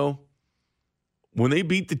much, though. When they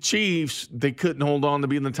beat the Chiefs, they couldn't hold on to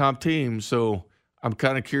being the top team. So I'm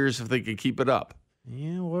kind of curious if they can keep it up.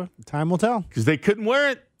 Yeah, well, time will tell. Because they couldn't wear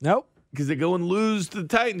it. Nope. Because they go and lose to the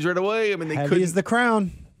Titans right away. I mean, they couldn't. Heavy as the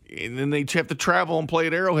crown. And then they have to travel and play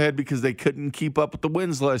at Arrowhead because they couldn't keep up with the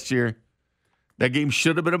wins last year. That game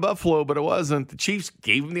should have been in Buffalo, but it wasn't. The Chiefs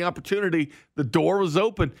gave them the opportunity. The door was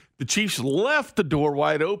open. The Chiefs left the door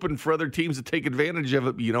wide open for other teams to take advantage of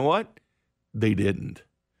it. But you know what? They didn't.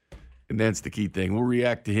 And that's the key thing. We'll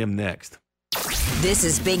react to him next. This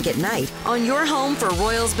is Bink at Night on your home for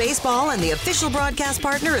Royals baseball and the official broadcast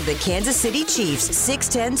partner of the Kansas City Chiefs,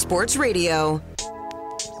 610 Sports Radio.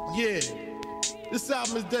 Yeah, this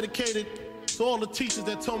album is dedicated to all the teachers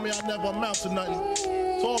that told me I never amount to nothing.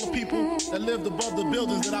 To all the people that lived above the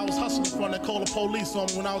buildings that I was hustling from that called the police on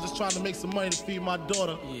me when I was just trying to make some money to feed my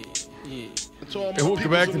daughter. And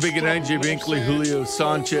welcome back to Bink at Night. Jay Binkley, Julio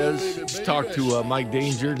Sanchez. Just talked to Mike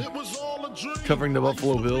Danger, covering the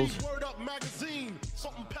Buffalo Bills.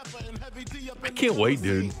 I can't wait,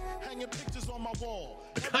 dude.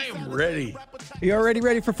 I am ready. You already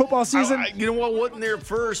ready for football season? You know what? Wasn't there at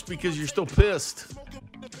first because you're still pissed.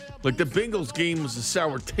 Like the Bengals game was a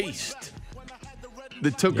sour taste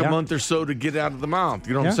that took a month or so to get out of the mouth.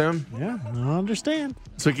 You know what I'm saying? Yeah, I understand.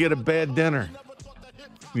 It's like you had a bad dinner.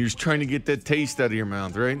 You're just trying to get that taste out of your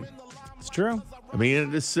mouth, right? It's true. I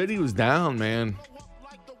mean, the city was down, man.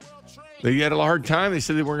 They had a hard time. They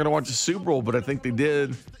said they weren't going to watch the Super Bowl, but I think they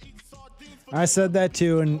did. I said that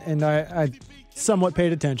too, and I somewhat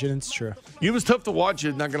paid attention. It's true. It was tough to watch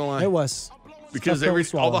it, not going to lie. It was. Because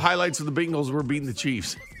all the highlights of the Bengals were beating the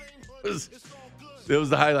Chiefs. It was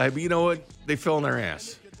the highlight. But you know what? They fell on their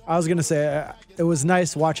ass. I was going to say, it was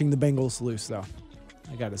nice watching the Bengals lose, though.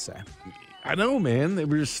 I got to say. I know, man. They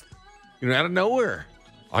were just, out of nowhere.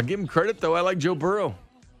 I'll give him credit, though. I like Joe Burrow.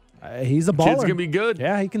 He's a baller. Kid's going to be good.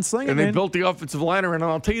 Yeah, he can sling it, And they built the offensive line around. And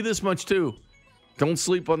I'll tell you this much, too. Don't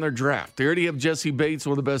sleep on their draft. They already have Jesse Bates,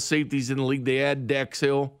 one of the best safeties in the league. They had Dax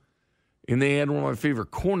Hill. And they had one of my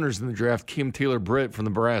favorite corners in the draft, Kim Taylor-Britt from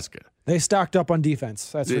Nebraska. They stocked up on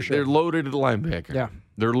defense, that's for sure. They're loaded at linebacker. Yeah.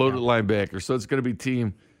 They're loaded at linebacker. So it's going to be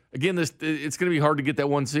team. Again, it's going to be hard to get that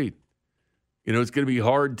one seed. It's going to be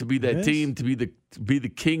hard to be that team, to be the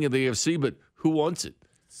king of the AFC, but who wants it?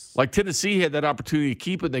 Like Tennessee had that opportunity to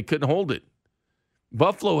keep it, and they couldn't hold it.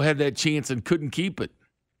 Buffalo had that chance and couldn't keep it.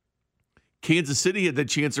 Kansas City had that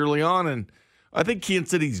chance early on, and I think Kansas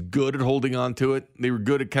City's good at holding on to it. They were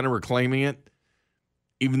good at kind of reclaiming it,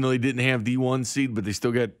 even though they didn't have the 1 seed, but they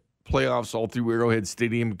still got playoffs all through Arrowhead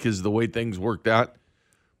Stadium because of the way things worked out.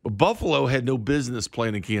 But Buffalo had no business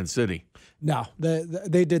playing in Kansas City. No,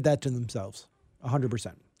 they did that to themselves,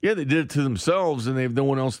 100%. Yeah, they did it to themselves, and they have no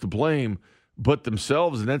one else to blame but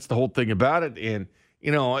themselves, and that's the whole thing about it. And,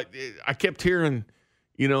 I kept hearing,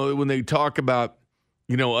 when they talk about,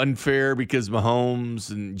 unfair because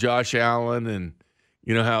Mahomes and Josh Allen and,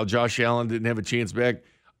 how Josh Allen didn't have a chance back.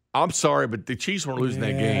 I'm sorry, but the Chiefs weren't losing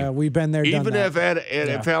that game. Yeah, we've been there, Even done that.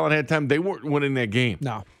 if Allen had time, they weren't winning that game.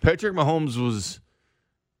 No. Patrick Mahomes was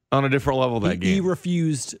on a different level that game. He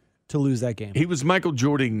refused to lose that game. He was Michael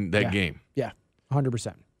Jordan that game. Yeah,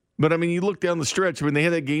 100%. But, you look down the stretch. They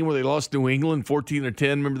had that game where they lost New England 14-10.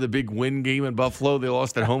 Remember the big win game in Buffalo? They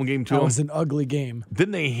lost that home game to them. That was an ugly game.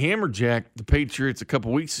 Then they hammerjacked the Patriots a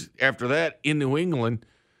couple weeks after that in New England,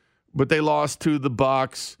 but they lost to the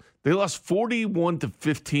Bucs. They lost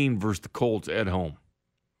 41-15 versus the Colts at home.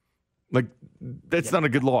 That's not a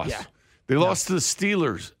good loss. Yeah. They lost to the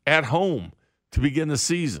Steelers at home to begin the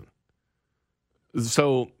season.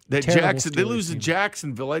 So that they lose to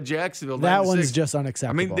Jacksonville at Jacksonville. That one's just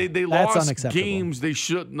unacceptable. They lost games they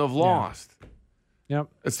shouldn't have lost. Yep.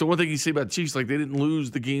 That's the one thing you see about the Chiefs. They didn't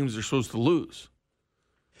lose the games they're supposed to lose.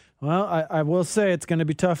 Well, I will say it's going to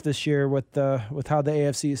be tough this year with how the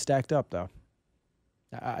AFC is stacked up, though.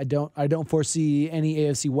 I don't foresee any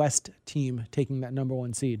AFC West team taking that number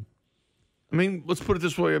 1 seed. Let's put it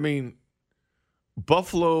this way.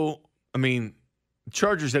 Buffalo.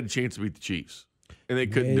 Chargers had a chance to beat the Chiefs. And they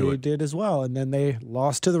couldn't do it. They did as well. And then they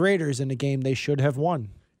lost to the Raiders in a game they should have won.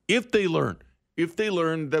 If they learned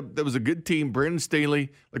that was a good team, Brandon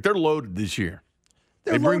Staley, they're loaded this year.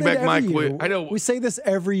 They bring back Mike year. I know. We say this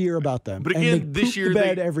every year about them. But again, and they this year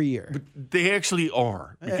every year. But they actually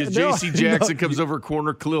are. Because J.C. Jackson comes over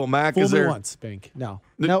corner, Khalil Mack is there. Once, Bink. No.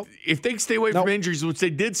 Nope. If they stay away from injuries, which they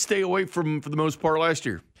did stay away from for the most part last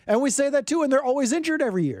year. And we say that too, and they're always injured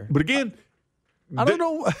every year. But again, I don't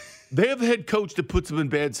know. They have a head coach that puts them in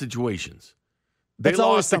bad situations. They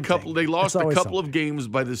lost a couple of games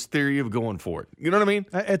by this theory of going for it. You know what I mean?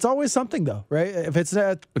 It's always something, though, right? If it's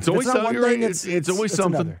always not one thing, it's always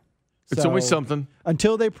something. Another. It's always something.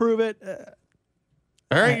 Until they prove it.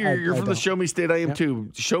 All right, you're from the show me state. I am too.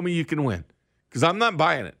 Show me you can win. Because I'm not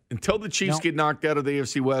buying it. Until the Chiefs get knocked out of the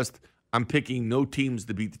AFC West, I'm picking no teams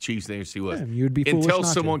to beat the Chiefs in the AFC West. Yeah, you'd be foolish until not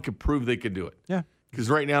someone to. can prove they can do it. Yeah. Because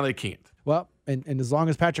right now they can't. Well, and as long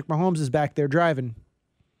as Patrick Mahomes is back there driving,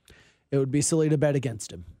 it would be silly to bet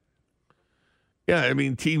against him. Yeah, I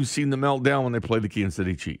mean, teams seem to melt down when they play the Kansas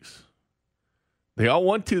City Chiefs. They all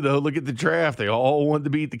want to, though. Look at the draft. They all want to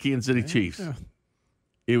beat the Kansas City Chiefs. Yeah.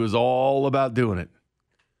 It was all about doing it.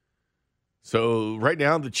 So right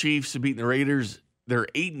now, the Chiefs have beaten the Raiders. They're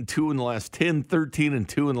 8-2 in the last 10,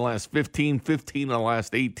 13-2 in the last 15, 15 in the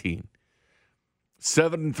last 18.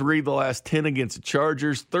 7-3 the last 10 against the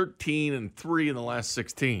Chargers, 13-3 in the last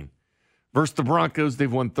 16. Versus the Broncos,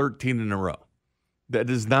 they've won 13 in a row. That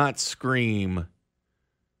does not scream,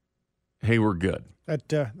 hey, we're good.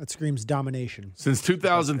 That screams domination. Since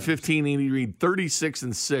 2015, Andy Reid,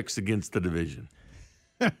 36-6 against the division.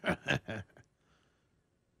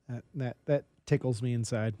 That tickles me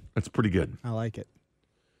inside. That's pretty good. I like it.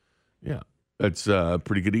 Yeah, that's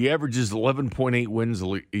pretty good. He averages 11.8 wins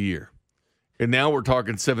a year. And now we're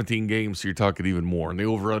talking 17 games, so you're talking even more. And the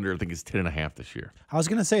over-under, I think, is 10.5 this year. I was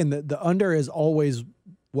going to say, and the under is always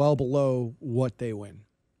well below what they win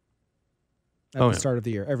at the start of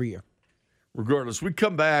the year, every year. Regardless, we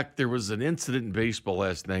come back. There was an incident in baseball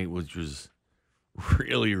last night, which was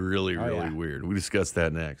really, really, really weird. We discuss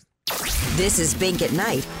that next. This is Bink at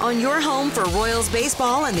Night on your home for Royals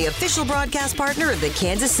baseball and the official broadcast partner of the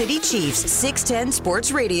Kansas City Chiefs, 610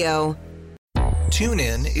 Sports Radio.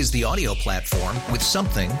 TuneIn is the audio platform with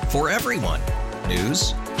something for everyone.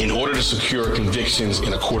 News. In order to secure convictions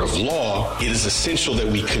in a court of law, it is essential that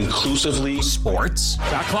we conclusively. Sports.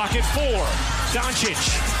 Shot clock at 4.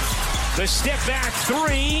 Doncic. The step back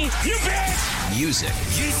 3. You bet. Music.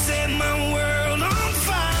 You set my world on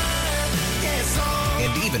fire. Yes,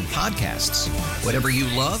 and even podcasts. Whatever you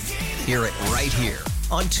love, hear it right here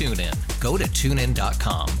on TuneIn. Go to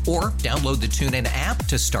TuneIn.com or download the TuneIn app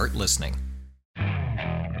to start listening.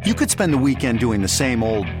 You could spend the weekend doing the same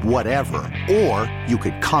old whatever, or you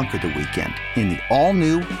could conquer the weekend in the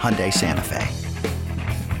all-new Hyundai Santa Fe.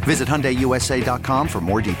 Visit HyundaiUSA.com for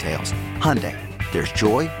more details. Hyundai, there's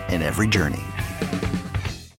joy in every journey.